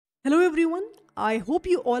everyone, I hope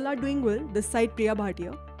you all are doing well. This side Priya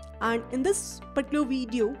Bhatia, and in this particular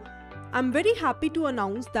video I'm very happy to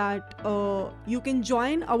announce that you can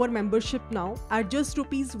join our membership now at just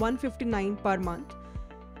rupees 159 per month.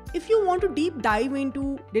 If you want to deep dive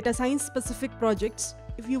into data science specific projects,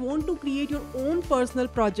 if you want to create your own personal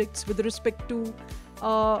projects with respect to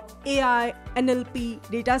AI,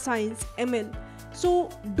 NLP, data science, ML, so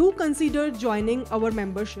do consider joining our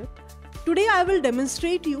membership. Today I will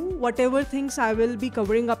demonstrate you whatever things I will be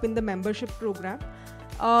covering up in the membership program.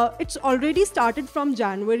 It's already started from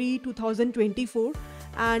January 2024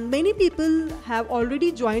 and many people have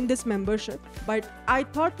already joined this membership, but I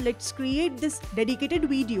thought let's create this dedicated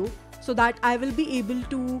video so that I will be able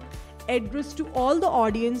to address to all the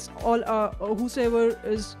audience, all whosoever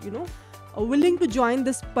is willing to join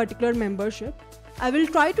this particular membership. I will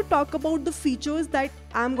try to talk about the features that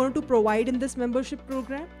I'm going to provide in this membership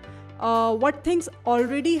program, what things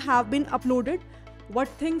already have been uploaded, what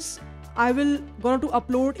things I will going to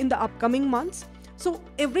upload in the upcoming months. So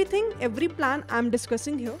everything, every plan I'm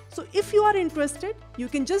discussing here. So if you are interested, you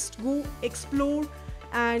can just go explore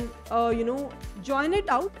and join it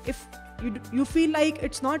out. If you feel like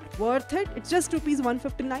it's not worth it, it's just rupees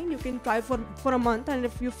 159. You can try for a month, and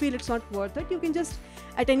if you feel it's not worth it, you can just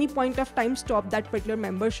at any point of time stop that particular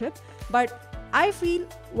membership. But I feel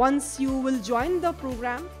once you will join the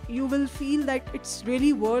program, you will feel that it's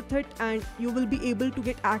really worth it and you will be able to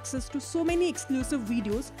get access to so many exclusive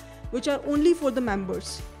videos which are only for the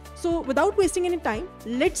members. So without wasting any time,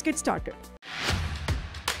 let's get started.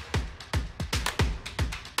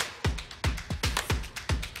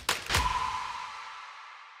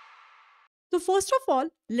 So first of all,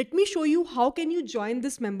 let me show you how can you join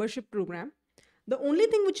this membership program. The only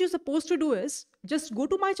thing which you're supposed to do is just go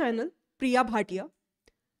to my channel, Priya Bhatia.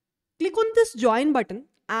 Click on this join button,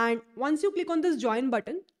 and once you click on this join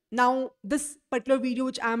button, now this particular video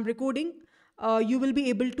which I am recording, you will be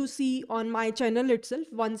able to see on my channel itself.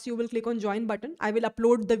 Once you will click on join button, I will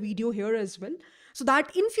upload the video here as well. So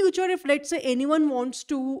that in future, if let's say anyone wants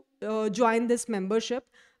to join this membership,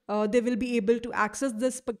 they will be able to access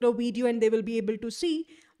this particular video and they will be able to see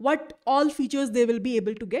what all features they will be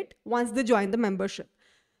able to get once they join the membership.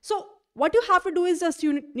 So what you have to do is just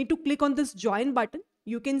you need to click on this join button.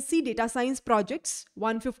 You can see data science projects,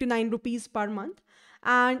 159 rupees per month,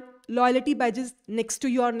 and loyalty badges next to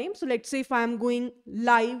your name. So let's say if I am going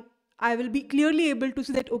live, I will be clearly able to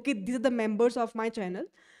see that, okay, these are the members of my channel.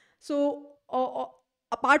 So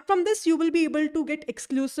apart from this, you will be able to get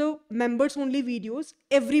exclusive members only videos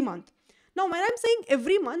every month. Now, when I'm saying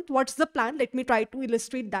every month, what's the plan? Let me try to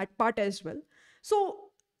illustrate that part as well. So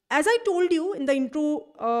as I told you in the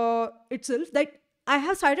intro itself, that I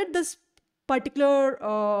have started this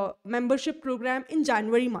particular membership program in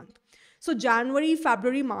January month. So January,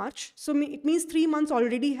 February, March. So it means 3 months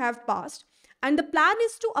already have passed. And the plan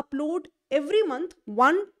is to upload every month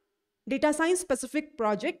one data science specific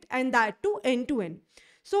project, and that too end to end.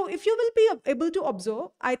 So if you will be able to observe,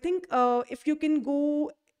 I think if you can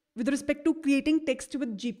go with respect to creating text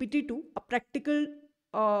with GPT-2, a practical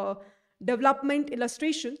development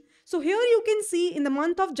illustration. So here you can see in the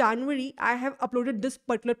month of January, I have uploaded this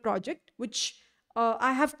particular project, which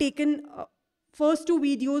I have taken first 2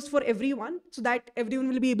 videos for everyone so that everyone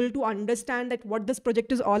will be able to understand that what this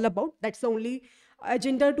project is all about. That's the only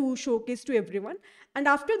agenda to showcase to everyone. And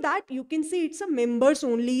after that, you can see it's a members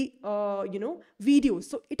only, video.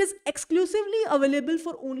 So it is exclusively available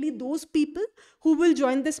for only those people who will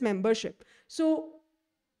join this membership. So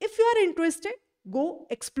if you are interested, go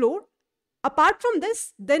explore. Apart from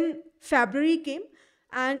this, then February came,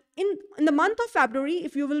 and in the month of February,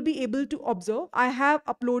 if you will be able to observe, I have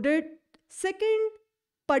uploaded second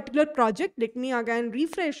particular project. Let me again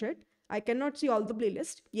refresh it. I cannot see all the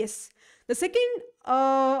playlist. Yes, the second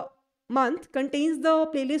month contains the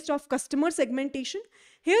playlist of customer segmentation.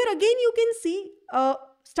 Here again you can see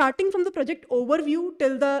starting from the project overview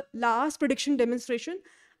till the last prediction demonstration.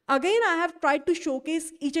 Again, I have tried to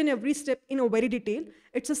showcase each and every step in a very detail.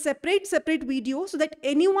 It's a separate video so that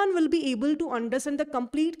anyone will be able to understand the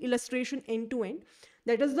complete illustration end to end.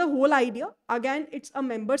 That is the whole idea. Again, it's a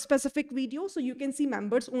member specific video, so you can see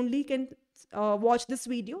members only can watch this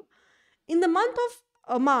video. In the month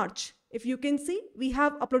of March, if you can see, we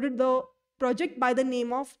have uploaded the project by the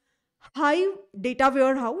name of Hive Data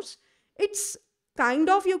Warehouse. It's kind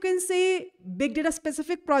of, you can say, big data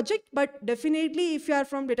specific project, but definitely if you are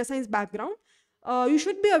from data science background, you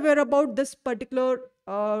should be aware about this particular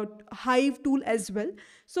Hive tool as well.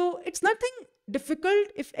 So it's nothing difficult.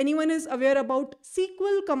 If anyone is aware about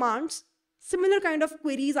SQL commands, similar kind of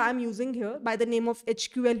queries I'm using here by the name of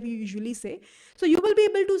HQL, we usually say. So you will be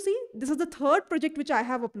able to see, this is the third project which I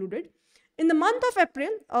have uploaded. In the month of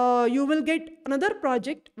April, you will get another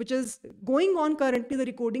project which is going on currently. The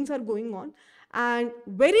recordings are going on. And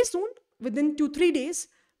very soon, within 2-3 days,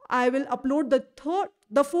 I will upload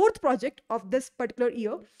the fourth project of this particular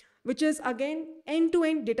year, which is again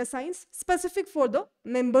end-to-end data science specific for the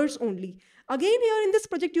members only. Again, here in this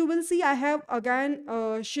project, you will see I have again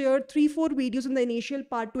shared 3-4 videos in the initial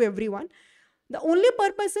part to everyone. The only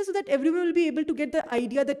purpose is so that everyone will be able to get the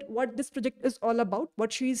idea that what this project is all about,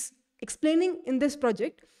 what she's explaining in this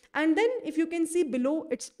project. And then if you can see below,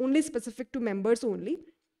 it's only specific to members only.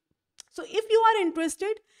 So if you are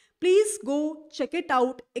interested, please go check it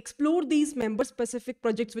out, explore these member specific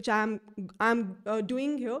projects which I'm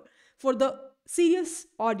doing here for the serious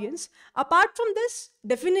audience. Apart from this,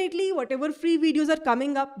 definitely whatever free videos are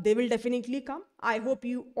coming up, they will definitely come. I hope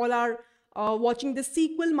you all are watching the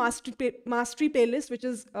SQL mastery playlist, which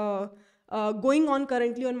is going on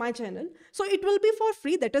currently on my channel. So it will be for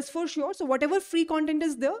free, that is for sure. So whatever free content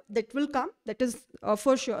is there, that will come, that is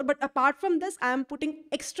for sure. But apart from this, I am putting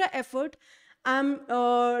extra effort. I'm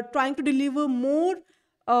trying to deliver more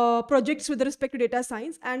projects with respect to data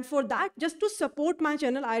science. And for that, just to support my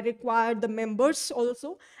channel, I require the members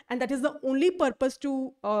also. And that is the only purpose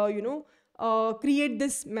to, create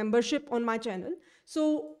this membership on my channel.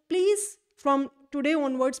 So please, from today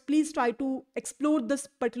onwards, please try to explore this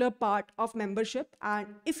particular part of membership. And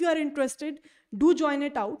if you are interested, do join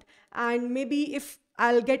it out. And maybe if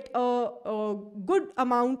I'll get a good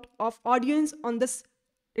amount of audience on this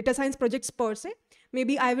data science projects per se,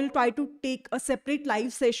 maybe I will try to take a separate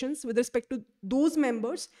live sessions with respect to those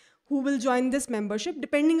members who will join this membership.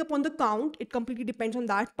 Depending upon the count, it completely depends on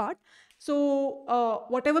that part. So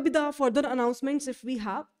whatever be the further announcements if we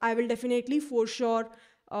have, I will definitely for sure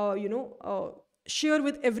share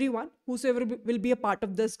with everyone whosoever will be a part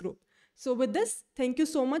of this group. So with this, thank you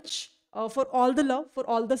so much for all the love, for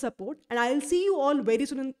all the support, and I'll see you all very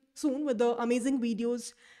soon with the amazing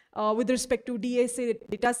videos with respect to DSA,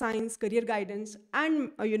 data science, career guidance,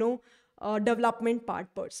 and development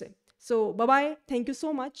part per se. So bye bye. Thank you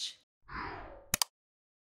so much.